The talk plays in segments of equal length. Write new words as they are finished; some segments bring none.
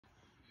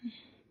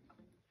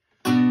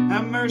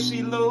Have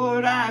mercy,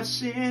 Lord, I've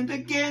sinned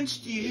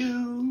against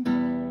you,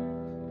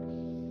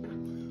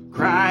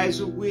 cries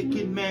a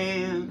wicked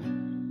man.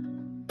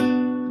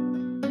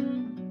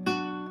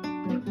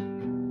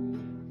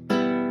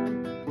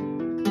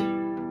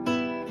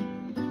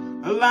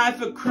 A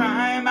life of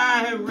crime,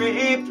 I have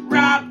raped,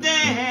 robbed,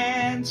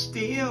 and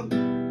steal.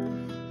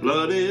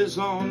 Blood is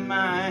on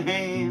my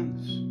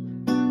hands.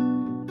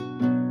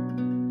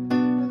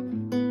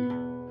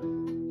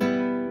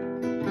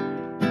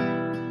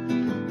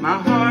 My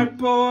heart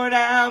poured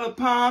out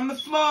upon the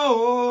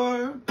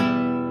floor,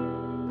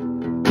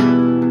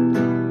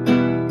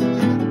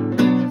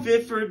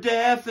 fit for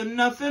death and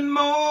nothing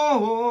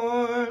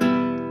more.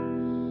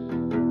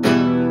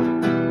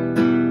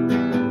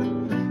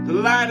 The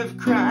light of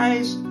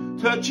Christ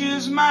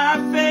touches my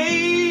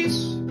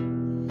face.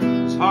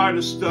 His heart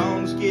of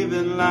stone's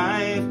given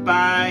life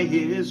by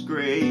His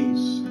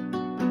grace.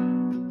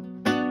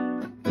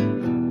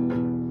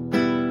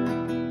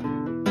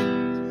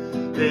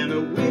 Then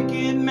a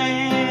wicked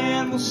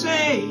man will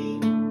say,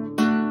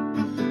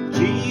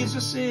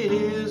 Jesus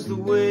is the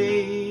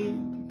way,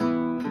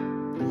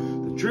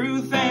 the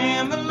truth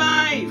and the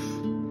life,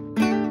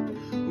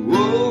 who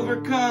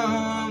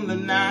overcome the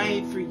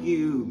night for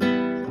you,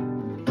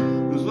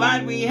 whose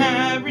light we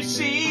have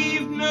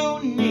received, no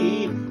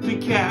need to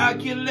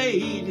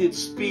calculate its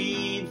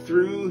speed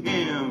through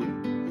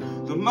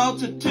Him. The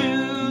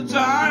multitudes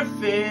are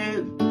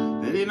fed,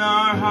 that in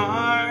our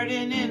heart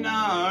and in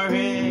our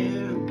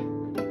head.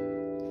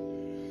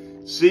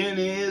 Sin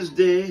is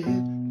dead.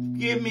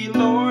 Forgive me,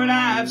 Lord,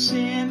 I've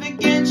sinned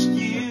against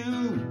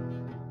you,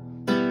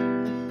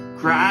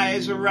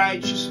 cries a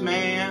righteous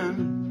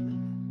man.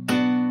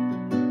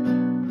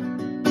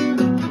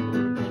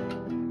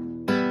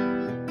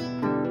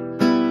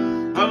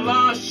 A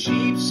lost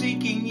sheep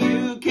seeking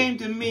you came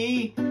to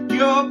me,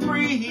 your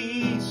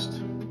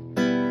priest.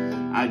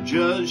 I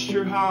judged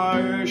her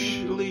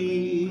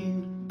harshly.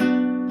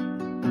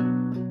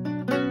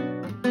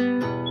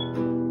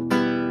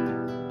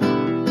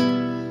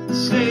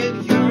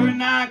 Said you're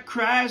not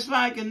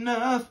Christ-like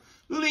enough,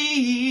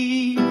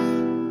 leave.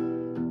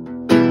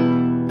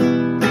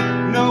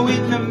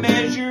 Knowing the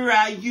measure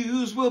I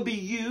use will be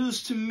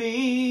used to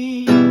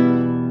me.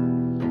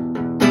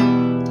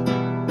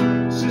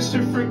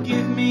 Sister,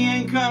 forgive me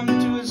and come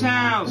to His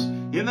house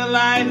in the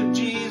light of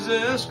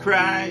Jesus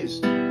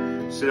Christ.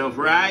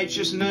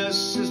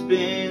 Self-righteousness has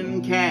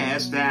been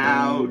cast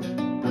out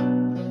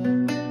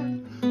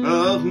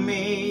of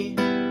me.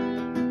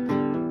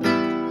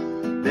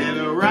 Then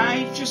a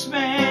righteous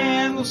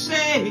man will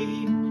say,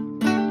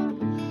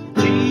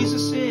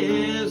 Jesus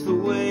is the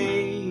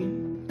way,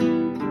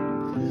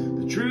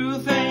 the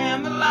truth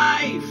and the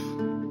life,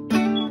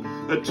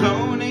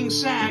 atoning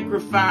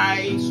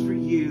sacrifice for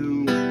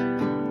you,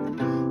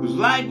 whose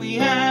light we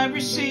have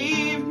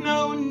received,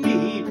 no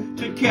need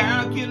to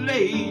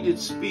calculate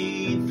its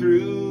speed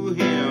through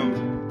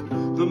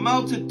Him. The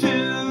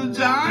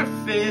multitudes are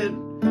fed,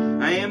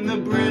 I am the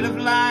bread of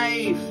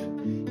life,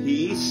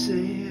 He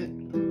said.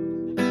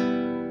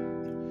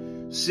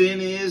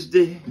 Sin is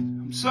dead.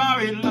 I'm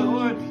sorry,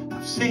 Lord,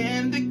 I've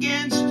sinned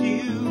against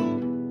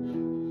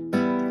you,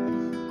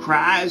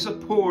 cries a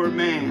poor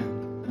man.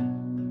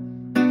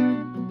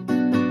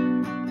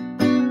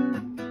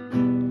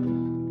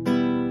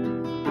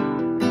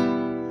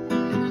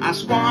 I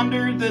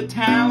squandered the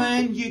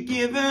talent you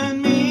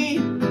given me,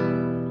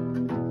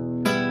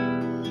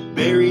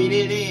 buried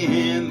it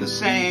in the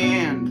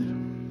sand.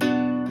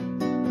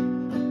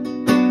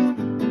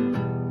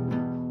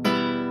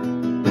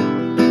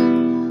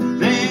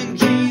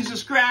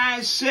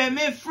 Set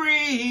me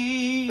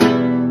free,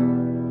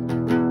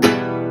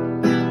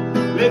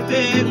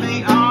 lifted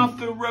me off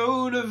the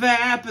road of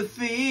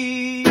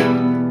apathy.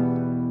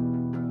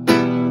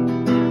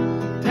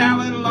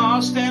 Talent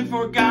lost and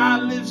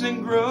forgot lives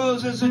and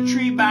grows as a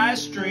tree by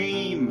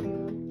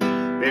stream,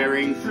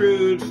 bearing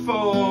fruit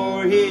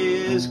for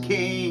His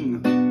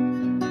King.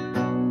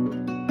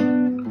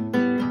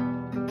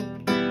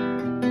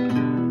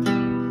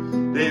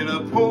 Then a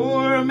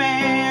poor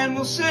man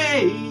will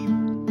say,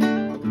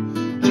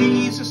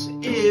 Jesus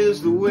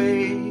is the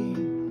way,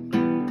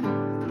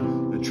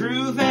 the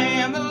truth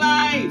and the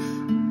life,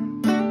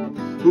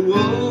 who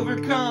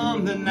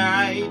overcome the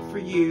night for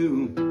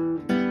you,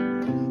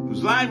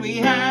 whose light we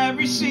have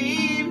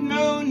received,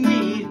 no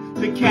need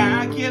to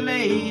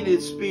calculate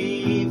its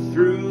speed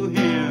through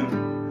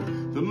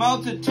Him. The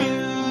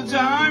multitudes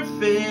are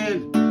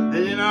fed,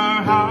 that in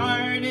our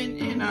heart and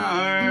in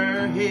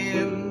our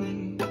head.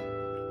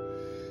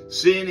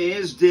 Sin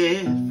is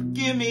dead.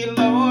 Forgive me,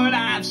 Lord,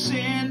 I've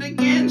sinned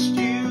against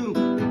you,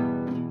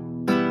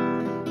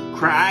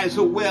 cries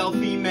a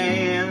wealthy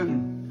man.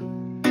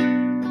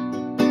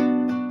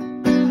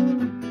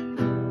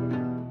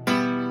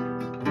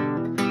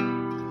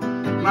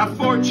 My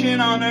fortune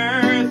on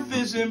earth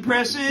is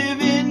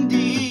impressive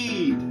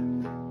indeed,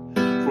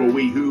 for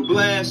we who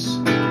bless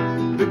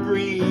the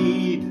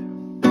greed.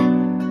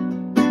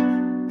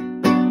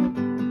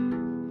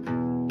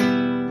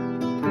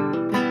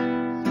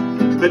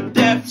 But but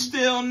death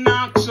still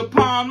knocks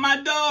upon my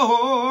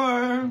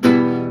door.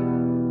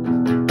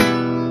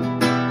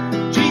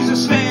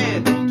 Jesus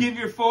said, give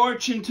your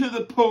fortune to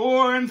the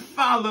poor and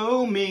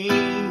follow me.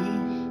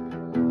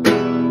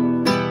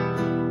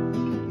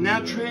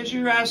 Now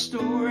treasure I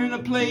store in a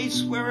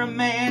place where a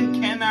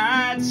man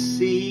cannot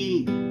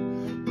see.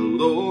 The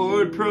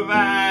Lord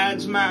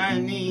provides my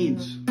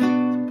needs.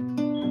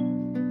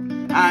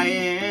 I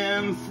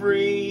am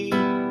free.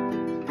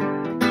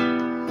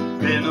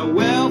 Then a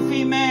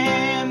wealthy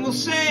man will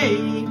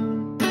say,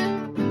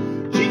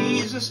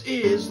 Jesus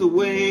is the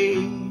way,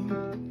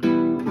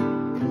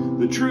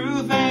 the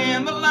truth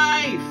and the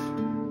life,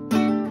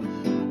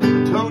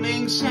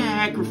 atoning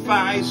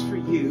sacrifice for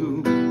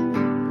you,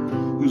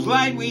 whose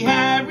light we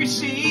have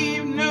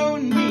received, no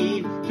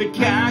need to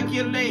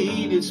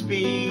calculate its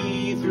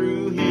speed.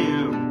 Through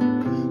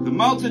him the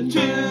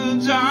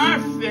multitudes are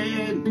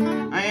fed.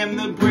 I am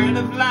the bread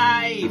of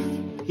life,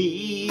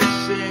 he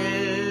said.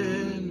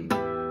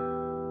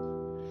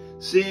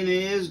 Sin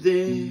is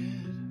dead,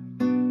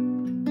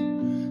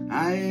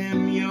 I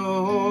am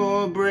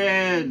your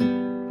bread.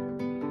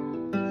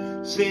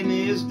 Sin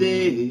is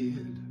dead,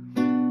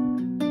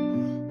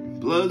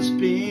 blood's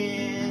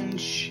been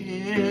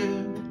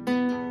shed.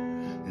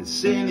 And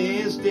sin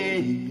is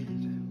dead,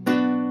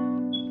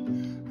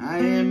 I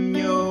am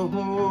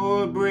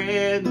your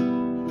bread.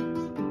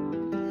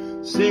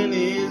 Sin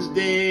is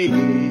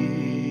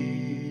dead.